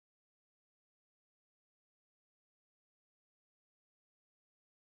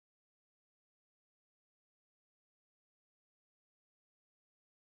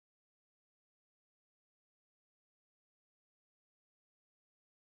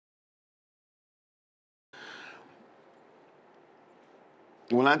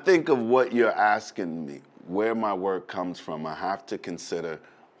When I think of what you're asking me, where my work comes from, I have to consider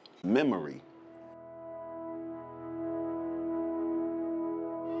memory.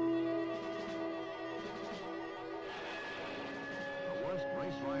 The worst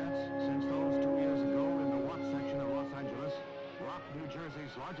race riots since those 2 years ago in the Newark section of Los Angeles rocked New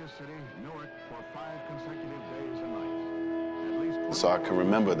Jersey's largest city, Newark, for 5 consecutive days and nights. So I can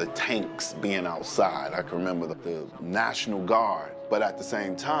remember the tanks being outside. I can remember the National Guard. But at the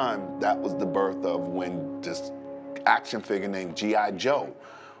same time, that was the birth of when this action figure named G.I. Joe.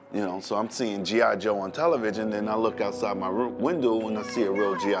 You know, so I'm seeing G.I. Joe on television, then I look outside my window and I see a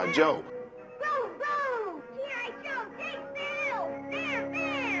real G.I. Joe. Boom, boom! G.I. Joe takes battle! Bam,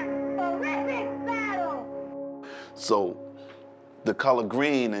 bam! Horrific battle! So the color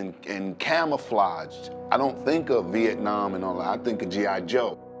green and camouflaged, I don't think of Vietnam and all that. I think of G.I.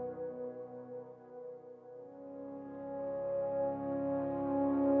 Joe.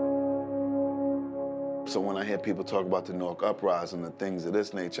 So when I hear people talk about the Newark uprising and things of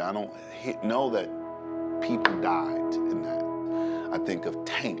this nature, I don't know that people died in that. I think of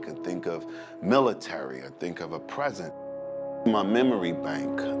tank, I think of military, I think of a present. My memory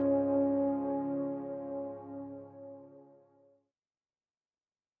bank.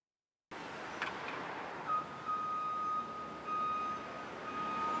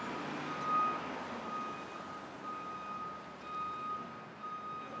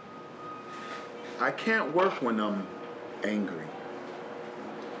 I can't work when I'm angry.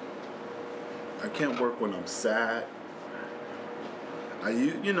 I can't work when I'm sad.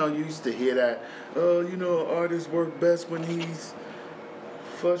 You know, you used to hear that, oh, you know, artists work best when he's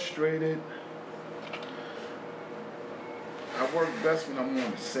frustrated. I work best when I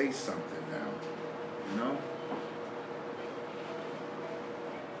want to say something now, you know?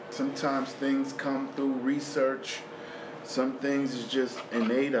 Sometimes things come through research. Some things is just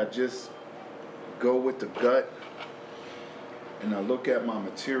innate. I just go with the gut, and I look at my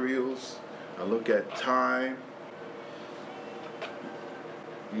materials, I look at time,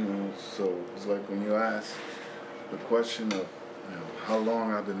 you know, so it's like when you ask the question of, you know, how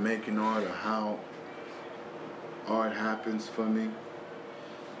long I've been making art or how art happens for me.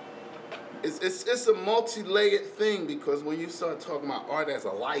 It's a multi-layered thing, because when you start talking about art as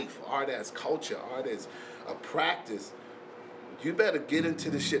a life, art as culture, art as a practice, you better get into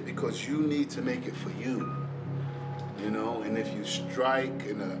the shit because you need to make it for you, you know? And if you strike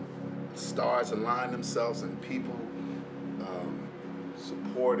and the stars align themselves and people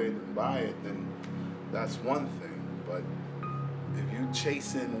support it and buy it, then that's one thing. But if you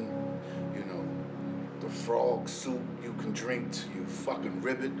chasing, you know, the frog soup you can drink to you fucking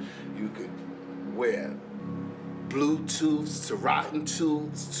ribbit, you could wear Bluetooths to rotten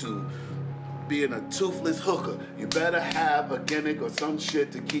tooths to being a toothless hooker, you better have a gimmick or some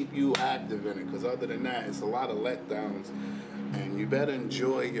shit to keep you active in it, because other than that, it's a lot of letdowns, and you better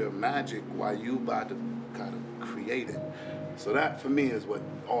enjoy your magic while you about to kind of create it. So that, for me, is what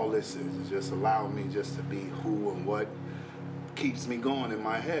all this is just allowing me just to be who and what keeps me going in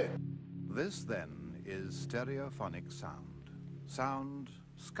my head. This, then, is stereophonic sound. Sound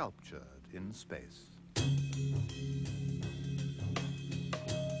sculptured in space.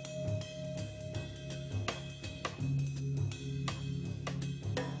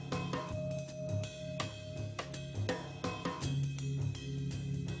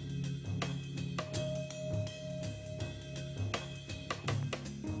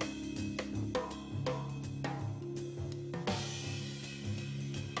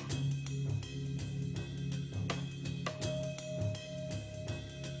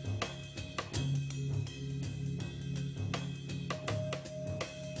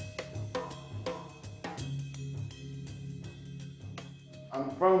 I'm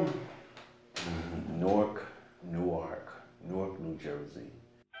from Newark, New Jersey.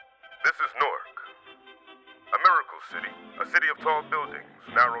 This is Newark, a miracle city, a city of tall buildings,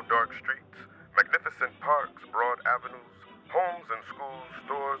 narrow dark streets, magnificent parks, broad avenues, homes and schools,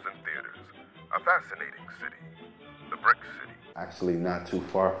 stores and theaters. A fascinating city, the Brick City. Actually, not too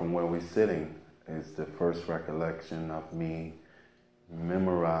far from where we're sitting is the first recollection of me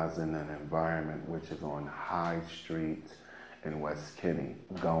memorizing an environment which is on High Street in West Kinney,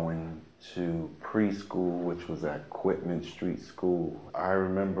 going to preschool, which was at Quitman Street School. I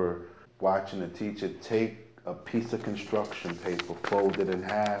remember watching a teacher take a piece of construction paper, fold it in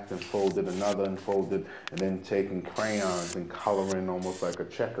half, and folded another, and folded, and then taking crayons and coloring almost like a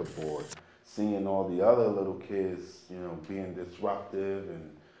checkerboard. Seeing all the other little kids, you know, being disruptive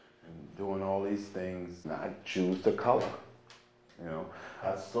and doing all these things, and I choose to color, you know.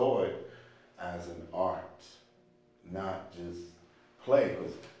 I saw it as an art, not just play,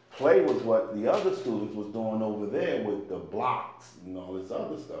 because play was what the other students was doing over there with the blocks and all this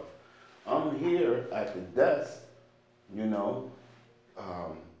other stuff. I'm here at the desk, you know,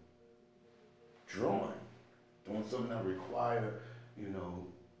 drawing, doing something that required, you know,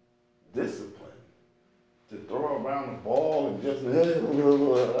 discipline. To throw around the ball and just,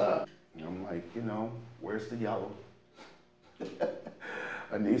 and I'm like, you know, where's the yellow?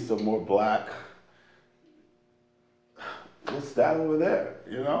 I need some more black. What's that over there,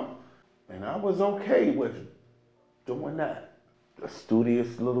 you know? And I was okay with doing that. A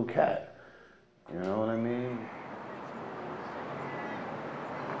studious little cat, you know what I mean?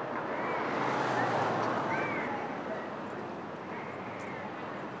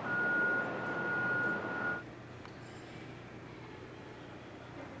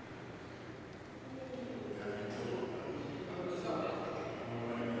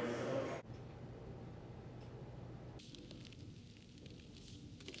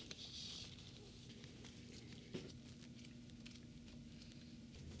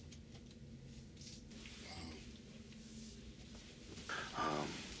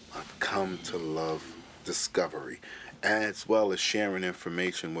 I've come to love discovery, as well as sharing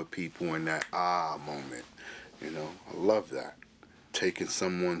information with people in that moment. You know, I love that. Taking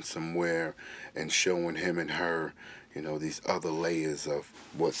someone somewhere and showing him and her, you know, these other layers of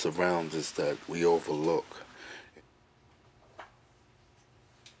what surrounds us that we overlook.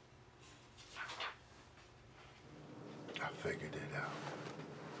 I figured it out.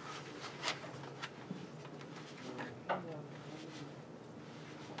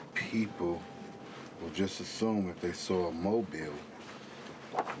 People will just assume if they saw a mobile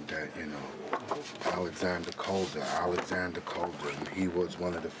that, you know, Alexander Calder, and he was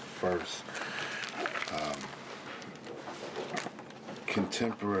one of the first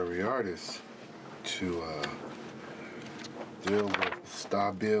contemporary artists to deal with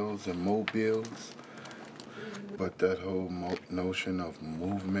stabiles and mobiles, but that whole notion of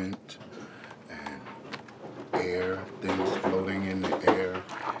movement and air, things floating in the air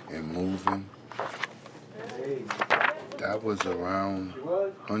and moving, that was around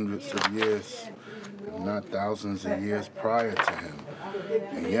hundreds of years, if not thousands of years prior to him.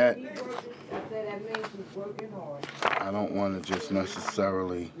 And yet, I don't want to just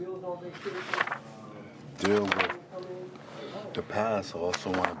necessarily deal with the past. I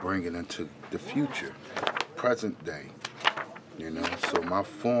also want to bring it into the future, present day. You know, so my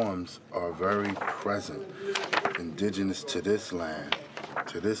forms are very present, indigenous to this land,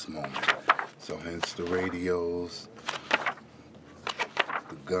 to this moment. So hence the radios,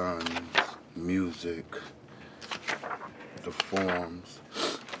 the guns, music, the forms,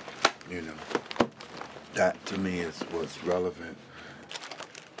 you know. That to me is what's relevant.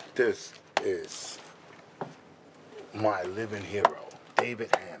 This is my living hero,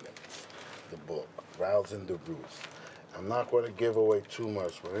 David Hammond's, the book, Rousing the Roost. I'm not going to give away too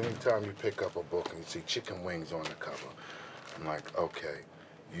much, but anytime you pick up a book and you see chicken wings on the cover, I'm like, okay,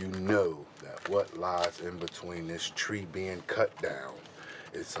 you know that what lies in between this tree being cut down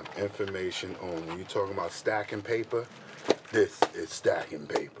is some information on, when you're talking about stacking paper, this is stacking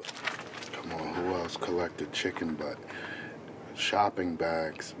paper. Come on, who else collected chicken butt? Shopping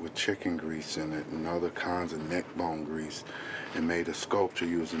bags with chicken grease in it and other kinds of neck bone grease, and made a sculpture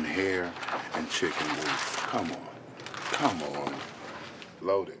using hair and chicken grease. Come on. Come on.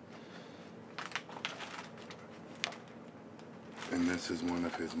 Loaded. And this is one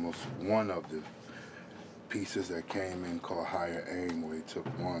of the pieces that came in called Higher Aim, where he took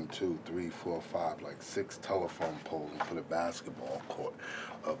 1, 2, 3, 4, 5, like 6 telephone poles and put a basketball court,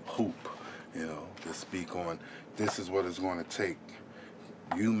 a hoop, you know, to speak on, this is what it's going to take.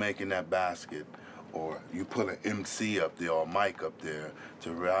 You making that basket, or you put an MC up there or a mic up there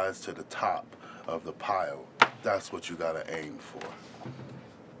to rise to the top of the pile. That's what you gotta aim for.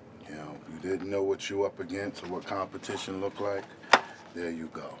 You know, if you didn't know what you up against or what competition looked like, there you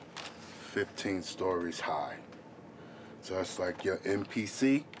go. 15 stories high. So it's like your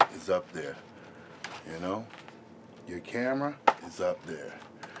MPC is up there, you know? Your camera is up there.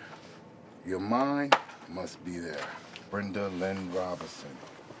 Your mind must be there. Brenda Lynn Robinson,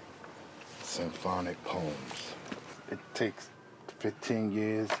 Symphonic Poems. It takes 15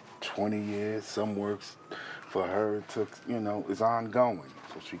 years, 20 years, some works for her, it took, you know, it's ongoing.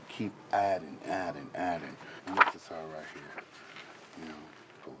 So she keep adding. And this is her right here, you know.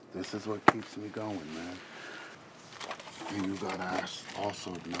 So this is what keeps me going, man. And you gotta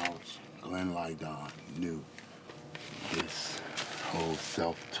also acknowledge Glenn Lydon knew this whole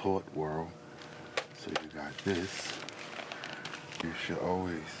self-taught world. So you got this. You should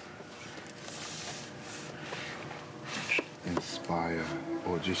always inspire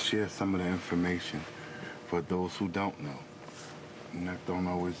or just share some of the information for those who don't know. And that don't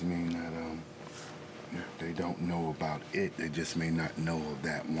always mean that they don't know about it. They just may not know of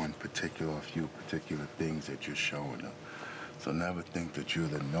that one particular, or few particular things that you're showing them. So never think that you're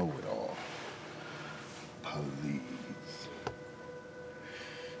the know-it-all. Please.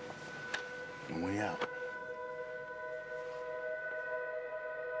 And we out.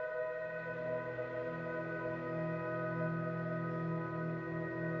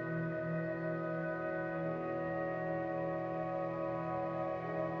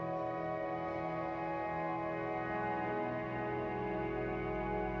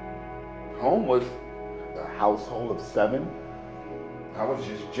 Home was a household of 7. I was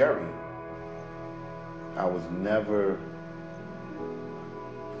just Jerry. I was never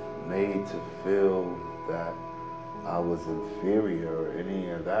made to feel that I was inferior or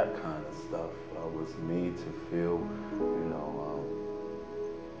any of that kind of stuff. I was made to feel,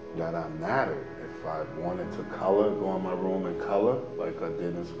 that I mattered. If I wanted to color, go in my room and color like I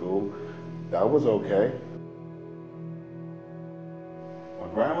did in school, that was okay. My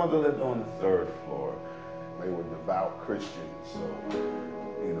grandmother lived on the 3rd floor. They were devout Christians, so,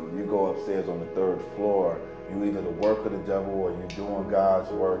 you go upstairs on the 3rd floor, you either the work of the devil or you're doing God's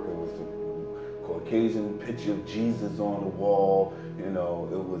work. It was the Caucasian picture of Jesus on the wall, it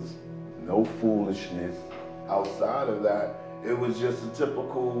was no foolishness. Outside of that, it was just a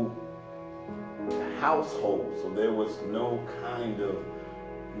typical household, so there was no kind of,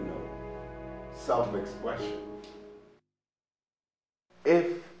 self-expression.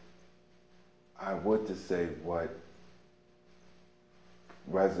 If I were to say what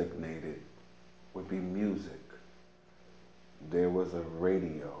resonated would be music. There was a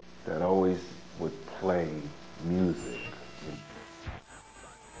radio that always would play music.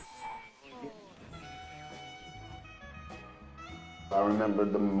 I remember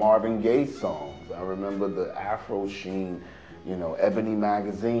the Marvin Gaye songs. I remember the Afro Sheen, Ebony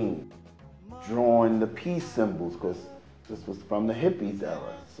magazine, drawing the peace symbols, because this was from the hippies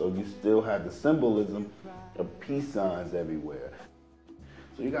era. So you still had the symbolism of peace signs everywhere.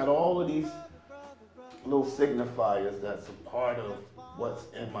 So you got all of these little signifiers that's a part of what's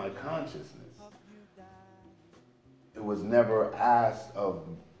in my consciousness. It was never asked of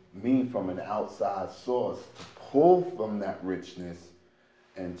me from an outside source to pull from that richness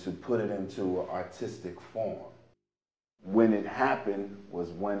and to put it into an artistic form. When it happened was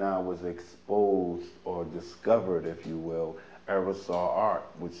when I was exposed or discovered, if you will, aerosol art,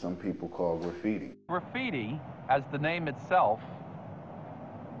 which some people call graffiti. Graffiti, as the name itself,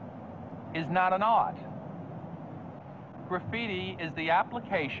 is not an art. Graffiti is the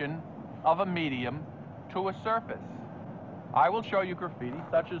application of a medium to a surface. I will show you graffiti,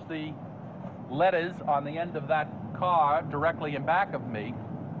 such as the letters on the end of that car directly in back of me.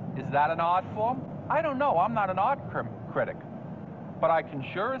 Is that an art form? I don't know. I'm not an art critic. But I can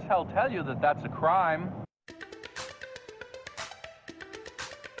sure as hell tell you that that's a crime.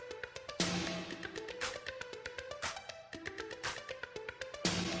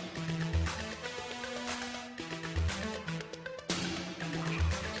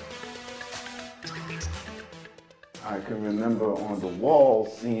 I can remember on the wall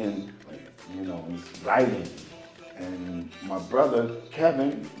seeing, these writing. And my brother,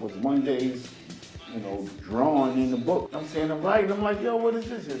 Kevin, was one day, drawing in the book. I'm seeing him writing. I'm like, yo, what is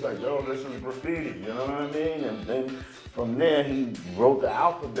this? He's like, yo, this is graffiti. You know what I mean? And then from there, he wrote the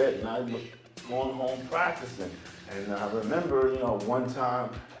alphabet, and I was going home practicing. And I remember, one time,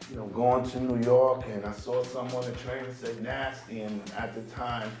 going to New York, and I saw someone on the train that said nasty. And at the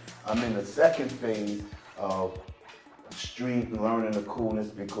time, I'm in the second phase of street and learning the coolness,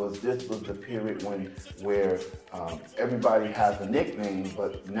 because this was the period where everybody has a nickname,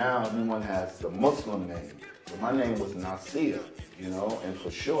 but now everyone has the Muslim name. So my name was Nasir, and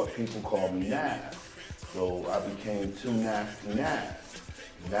for short, people called me Nas. So I became Too Nasty Nas.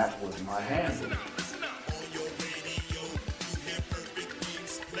 And that was my handle.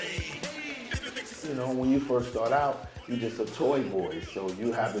 When you first start out, you're just a toy boy, so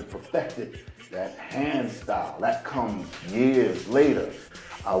you haven't perfected that hand style. That comes years later.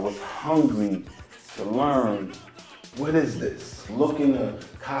 I was hungry to learn, what is this? Looking to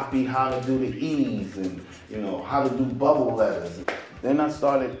copy how to do the E's and how to do bubble letters. Then I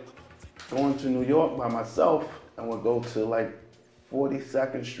started going to New York by myself and would go to like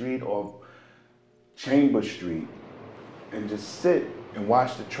 42nd Street or Chamber Street and just sit and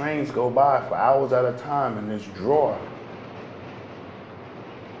watch the trains go by for hours at a time in this drawer.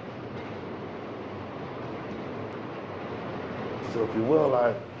 So if you will,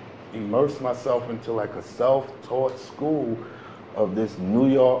 I immerse myself into like a self-taught school of this New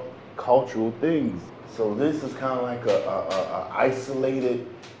York cultural things. So this is kind of like a isolated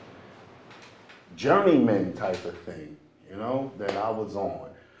journeyman type of thing, you know, that I was on.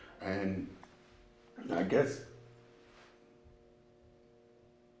 And I guess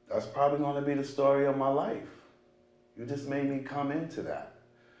that's probably going to be the story of my life. You just made me come into that,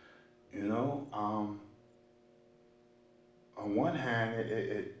 you know. On one hand,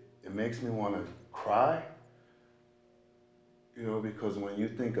 it makes me want to cry, you know, because when you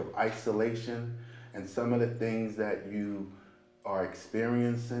think of isolation and some of the things that you are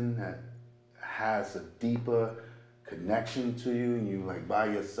experiencing that has a deeper connection to you, and you like by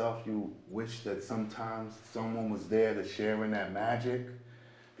yourself, you wish that sometimes someone was there to share in that magic,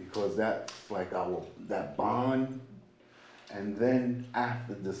 because that's like that bond. And then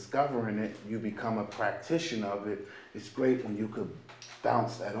after discovering it, you become a practitioner of it. It's great when you could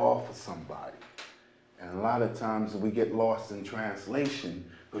bounce that off of somebody. And a lot of times we get lost in translation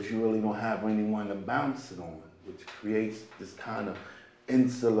because you really don't have anyone to bounce it on, which creates this kind of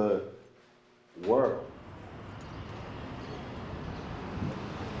insular world.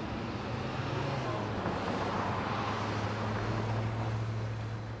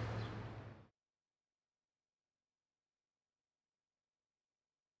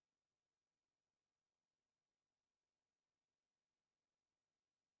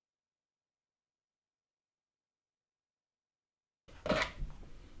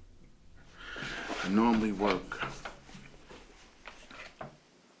 I normally work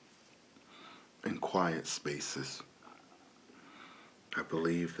in quiet spaces. I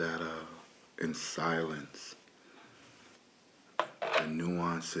believe that in silence, the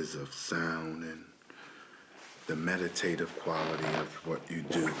nuances of sound and the meditative quality of what you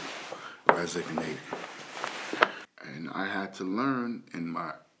do resonate. And I had to learn in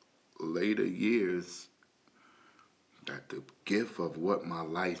my later years that the gift of what my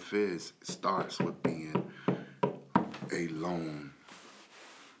life is starts with being alone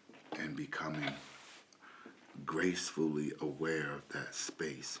and becoming gracefully aware of that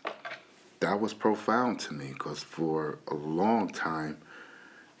space. That was profound to me because for a long time,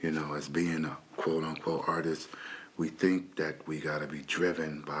 you know, as being a quote-unquote artist, we think that we gotta be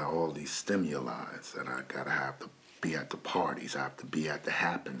driven by all these stimuli, that I gotta be at the parties, I have to be at the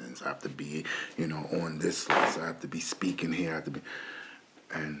happenings, I have to be, you know, on this list, I have to be speaking here, I have to be,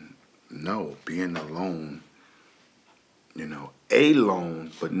 and no, being alone, you know,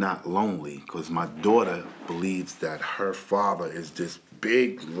 alone but not lonely, because my daughter believes that her father is this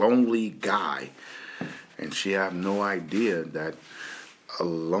big lonely guy, and she have no idea that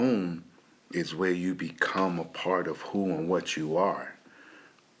alone is where you become a part of who and what you are.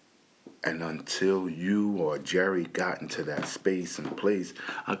 And until you or Jerry got into that space and place,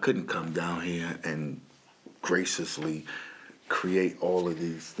 I couldn't come down here and graciously create all of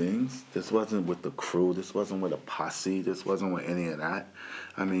these things. This wasn't with the crew. This wasn't with a posse. This wasn't with any of that.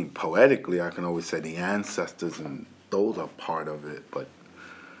 I mean, poetically, I can always say the ancestors, and those are part of it. But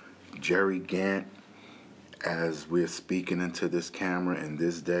Jerry Gant, as we're speaking into this camera in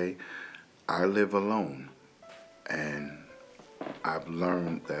this day, I live alone. And I've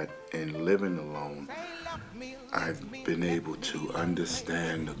learned that in living alone, I've been able to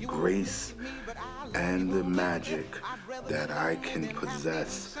understand the grace and the magic that I can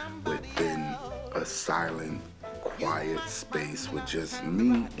possess within a silent, quiet space with just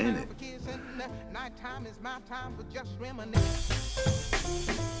me in it. You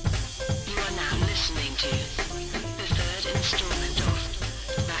are now listening to the third installment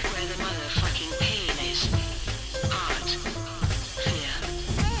of Back Where the Motherfucking Pain Is. Art, fear,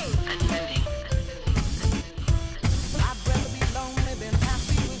 and moving. I'd rather be lonely than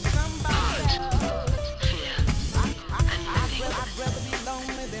happy with somebody. Art, fear, and moving. I'd rather be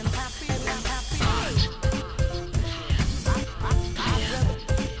lonely than happy than happy. Art, fear,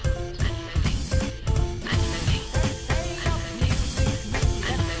 and moving.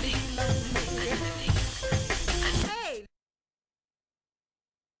 And moving. And moving.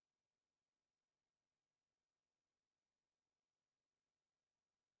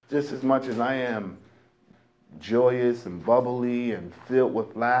 Just as much as I am joyous and bubbly and filled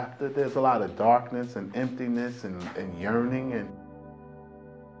with laughter, there's a lot of darkness and emptiness and yearning. And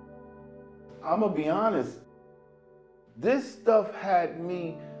I'm gonna be honest, this stuff had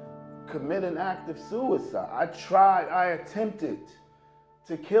me commit an act of suicide. I attempted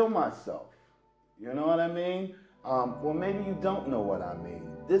to kill myself. You know what I mean? Well, maybe you don't know what I mean.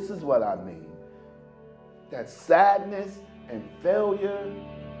 This is what I mean. That sadness and failure,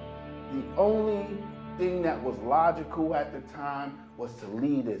 the only thing that was logical at the time was to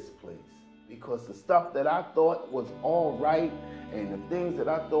leave this place. Because the stuff that I thought was all right, and the things that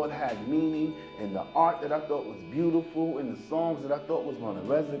I thought had meaning, and the art that I thought was beautiful, and the songs that I thought was gonna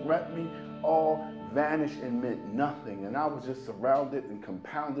resurrect me, all vanished and meant nothing. And I was just surrounded and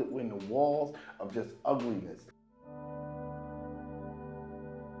compounded with the walls of just ugliness.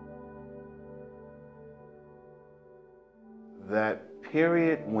 That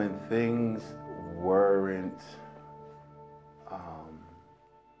period when things weren't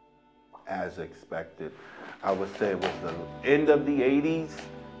as expected, I would say it was the end of the 80s,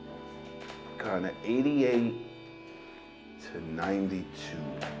 kind of 88 to 92.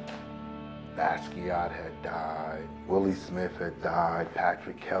 Basquiat had died, Willie Smith had died,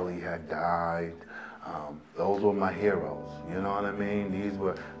 Patrick Kelly had died. Those were my heroes, you know what I mean? These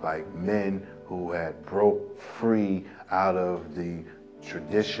were like men who had broke free out of the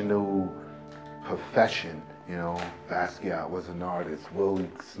traditional profession. You know, Basquiat was an artist, Willie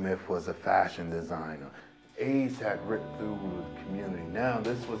Smith was a fashion designer. AIDS had ripped through the community. Now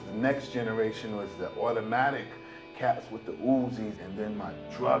this was the next generation, was the automatic cats with the Uzis, and then my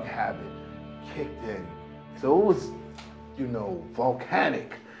drug habit kicked in. So it was, you know,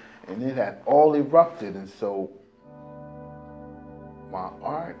 volcanic, and it had all erupted. And so my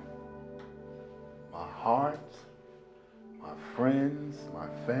art, my heart, my friends, my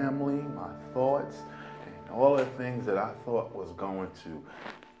family, my thoughts, and all the things that I thought was going to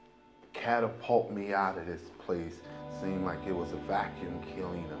catapult me out of this place seemed like it was a vacuum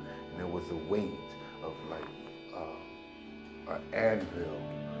cleaner, and there was a weight of like an anvil.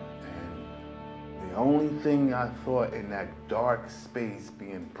 And the only thing I thought in that dark space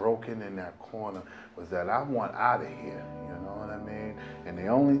being broken in that corner was that I want out of here, you know what I mean? And the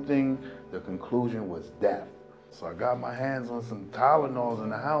only thing, the conclusion was death. So I got my hands on some Tylenols in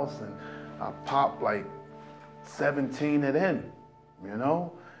the house, and I popped like 17 of them, you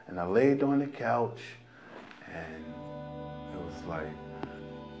know? And I laid on the couch, and it was like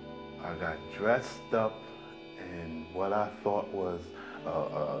I got dressed up in what I thought was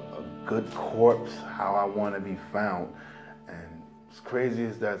a good corpse, how I want to be found. And as crazy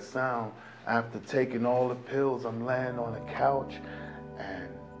as that sound, after taking all the pills, I'm laying on the couch, and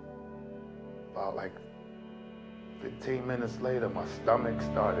about like 15 minutes later, my stomach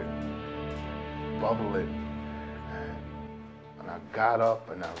started bubbling. And I got up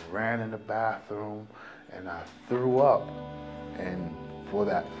and I ran in the bathroom and I threw up. And for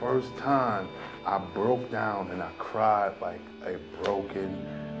that first time, I broke down and I cried like a broken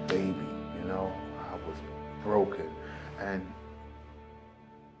baby, you know? I was broken. And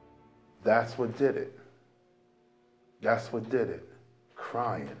that's what did it. That's what did it,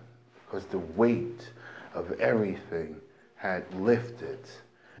 crying. Because the weight of everything had lifted.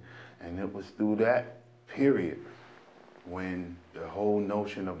 And it was through that period when the whole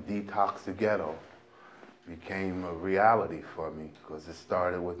notion of detox the ghetto became a reality for me, because it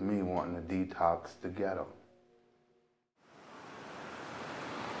started with me wanting to detox the ghetto.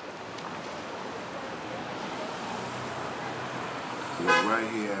 We're right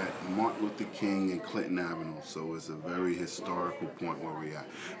here at Martin Luther King and Clinton Avenue, so it's a very historical point where we're at.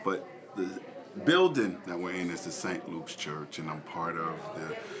 But the building that we're in is the St. Luke's Church, and I'm part of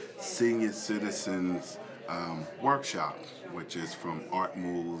the Senior Citizens workshop, which is from Art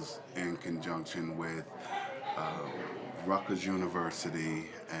Moves in conjunction with Rutgers University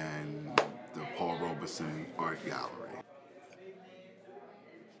and the Paul Robeson Art Gallery.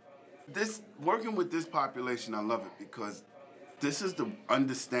 Working with this population, I love it because this is the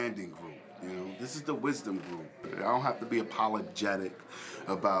understanding group. You know, this is the wisdom group. I don't have to be apologetic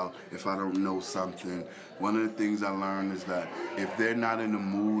about if I don't know something. One of the things I learned is that if they're not in the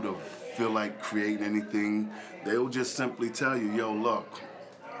mood of feel like creating anything, they'll just simply tell you, yo, look,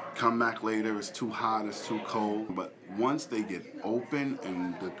 come back later, it's too hot, it's too cold. But once they get open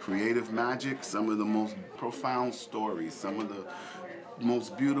and the creative magic, some of the most profound stories, some of the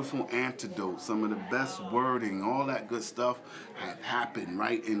most beautiful antidotes, some of the best wording, all that good stuff had happened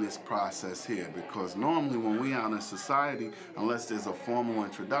right in this process here. Because normally when we are in a society, unless there's a formal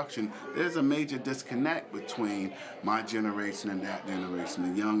introduction, there's a major disconnect between my generation and that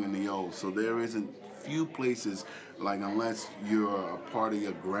generation, the young and the old. So there isn't few places, like unless you're a part of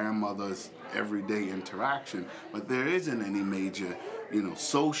your grandmother's everyday interaction, but there isn't any major, you know,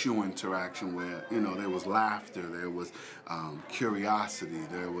 social interaction where, you know, there was laughter, there was curiosity,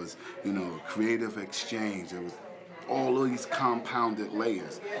 there was, you know, creative exchange, there was all of these compounded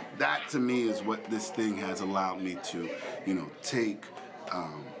layers. That to me is what this thing has allowed me to, you know, take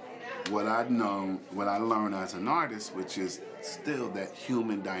what I learned as an artist, which is still that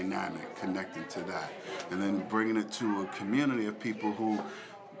human dynamic connecting to that. And then bringing it to a community of people who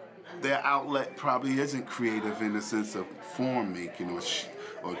their outlet probably isn't creative in the sense of form making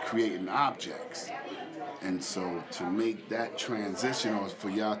or creating objects. And so to make that transition, or for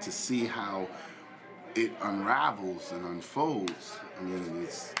y'all to see how it unravels and unfolds, I mean,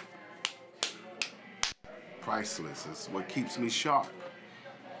 it's priceless. It's what keeps me sharp.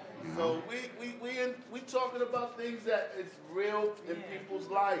 You know? So we talking about things that is real in people's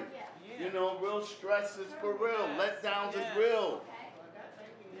life. You know, real stress is for real. Letdowns is real.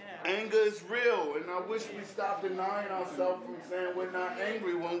 Anger is real, and I wish we stopped denying ourselves from saying we're not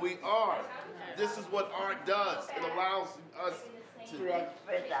angry when we are. This is what art does. It allows us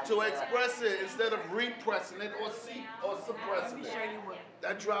to express it instead of repressing it or suppressing it.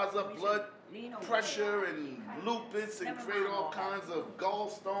 That drives up blood pressure and lupus and create all kinds of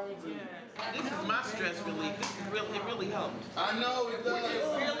gallstones. And this is my stress relief. It really helps. I know it does.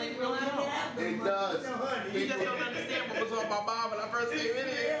 It really helps. It does. You just don't understand what was on my mind when I first came in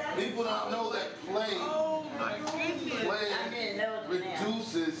here. People don't know that play. Oh my goodness. Play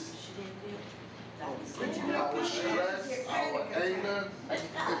reduces our stress, our anger. It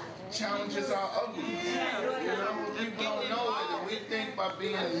challenges our ugliness. You know, people don't know it, and we think by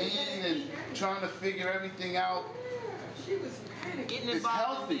being mean and trying to figure everything out, it's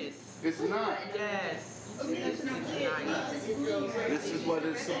healthy. It's not. Yes. This is what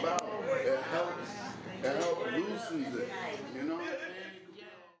it's about. It helps loosens it, you know?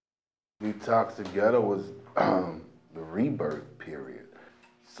 Detox the Ghetto was the rebirth period.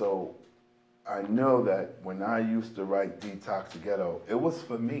 So I know that when I used to write Detox the Ghetto, it was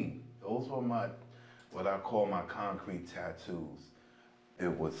for me. Those were what I call my concrete tattoos.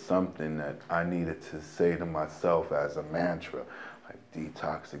 It was something that I needed to say to myself as a mantra, like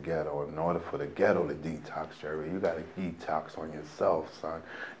detox the ghetto. In order for the ghetto to detox, Jerry, you gotta detox on yourself, son.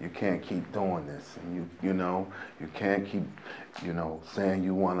 You can't keep doing this, and you know, you can't keep, saying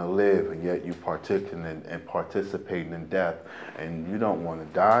you want to live, and yet you participating in death, and you don't want to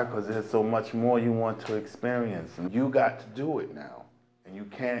die because there's so much more you want to experience, and you got to do it now, and you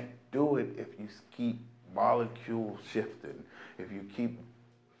can't do it if you keep molecule shifting, if you keep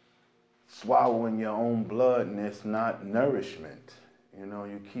swallowing your own blood and it's not nourishment. You know,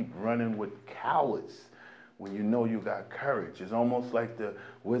 you keep running with cowards when you know you got courage. It's almost like the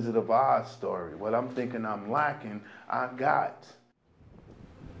Wizard of Oz story. What I'm thinking I'm lacking, I got.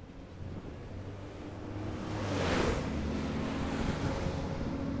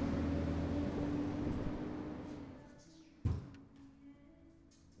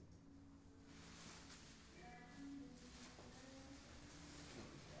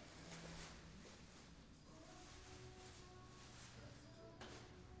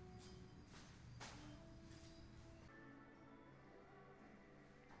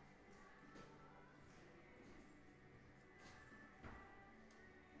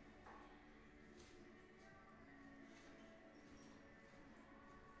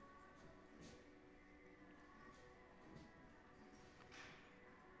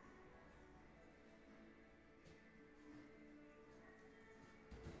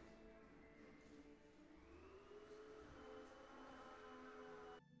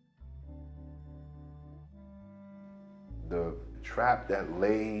 The trap that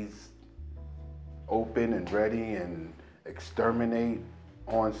lays open and ready and exterminate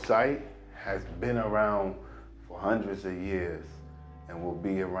on sight has been around for hundreds of years and will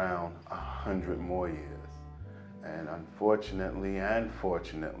be around 100 more years. And unfortunately and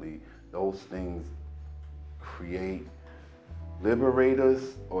fortunately, those things create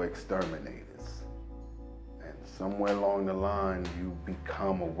liberators or exterminators. And somewhere along the line, you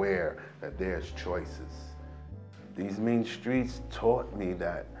become aware that there's choices. These mean streets taught me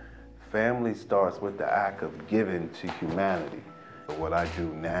that family starts with the act of giving to humanity. But what I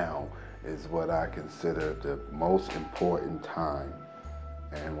do now is what I consider the most important time.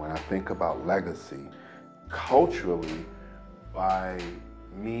 And when I think about legacy, culturally, by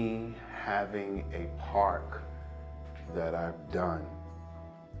me having a park that I've done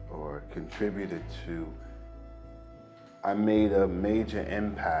or contributed to, I made a major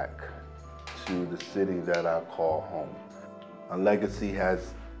impact to the city that I call home. A legacy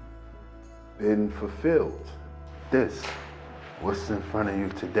has been fulfilled. This, what's in front of you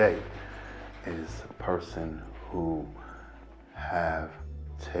today, is a person who have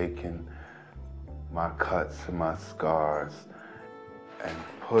taken my cuts and my scars and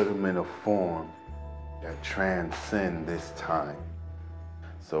put them in a form that transcend this time.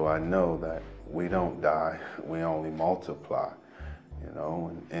 So I know that we don't die, we only multiply. You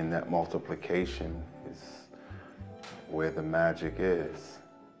know, and that multiplication is where the magic is.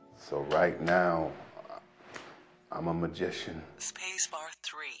 So right now, I'm a magician. Spacebar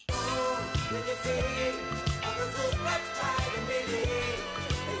 3.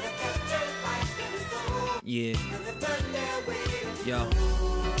 Yeah. Yo.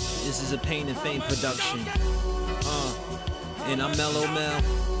 This is a Pain and Fame production. And I'm Mellow Mel.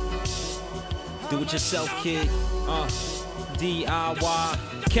 Do it yourself, kid. DIY.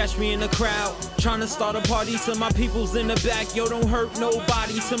 Catch me in the crowd, trying to start a party. To my peoples in the back, yo, don't hurt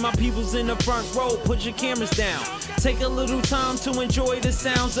nobody. To my peoples in the front row, put your cameras down. Take a little time to enjoy the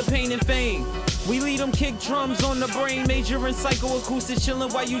sounds of Pain and Fame. We lead them kick drums on the brain, major and psychoacoustic,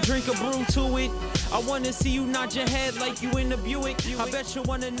 chillin' while you drink a brew to it. I wanna see you nod your head like you in the Buick. I bet you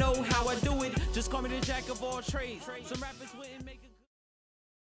wanna know how I do it. Just call me the jack of all trades. Some rappers wouldn't make it.